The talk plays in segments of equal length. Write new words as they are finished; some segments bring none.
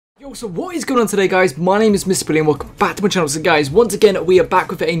Yo, so what is going on today, guys? My name is Mr. Billy and welcome back to my channel. So guys, once again we are back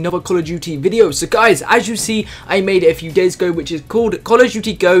with another Call of Duty video. So guys, as you see, I made it a few days ago, which is called Call of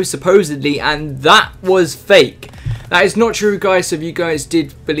Duty Go, supposedly, and that was fake. That is not true, guys. So if you guys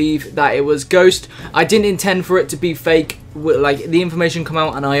did believe that it was Ghost, I didn't intend for it to be fake. Like, the information come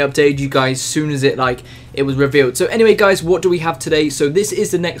out and I updated you guys as soon as it was revealed. So anyway, guys, what do we have today? So this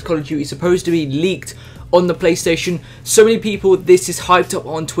is the next Call of Duty, supposed to be leaked on the PlayStation. So many people, this is hyped up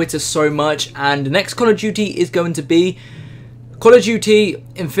on Twitter so much, and the next Call of Duty is going to be Call of Duty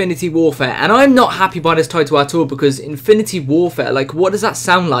Infinity Warfare. And I'm not happy by this title at all, because Infinity Warfare, like, what does that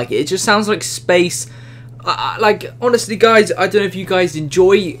sound like? It just sounds like space. Like, honestly, guys, I don't know if you guys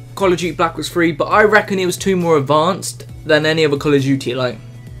enjoy Call of Duty Black Ops 3, but I reckon it was too more advanced than any other Call of Duty. Like,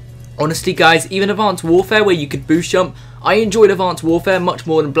 honestly, guys, even Advanced Warfare, where you could boost jump, I enjoyed Advanced Warfare much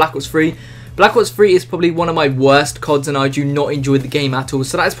more than Black Ops 3. Black Ops 3 is probably one of my worst CODs, and I do not enjoy the game at all,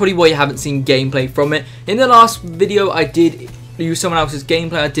 so that's probably why you haven't seen gameplay from it. In the last video, I did use someone else's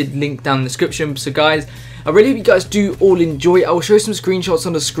gameplay. I did link down in the description. So guys, I really hope you guys do all enjoy it. I will show you some screenshots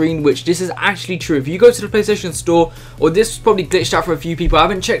on the screen, which this is actually true. If you go to the PlayStation Store, or this was probably glitched out for a few people, I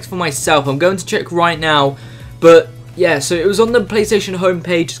haven't checked for myself. I'm going to check right now, but yeah, so it was on the PlayStation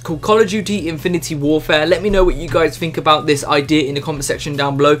homepage. It's called Call of Duty Infinity Warfare. Let me know what you guys think about this idea in the comment section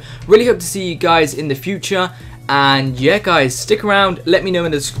down below. Really hope to see you guys in the future. And yeah, guys, stick around. Let me know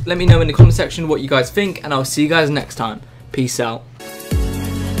in the comment section what you guys think, and I'll see you guys next time. Peace out.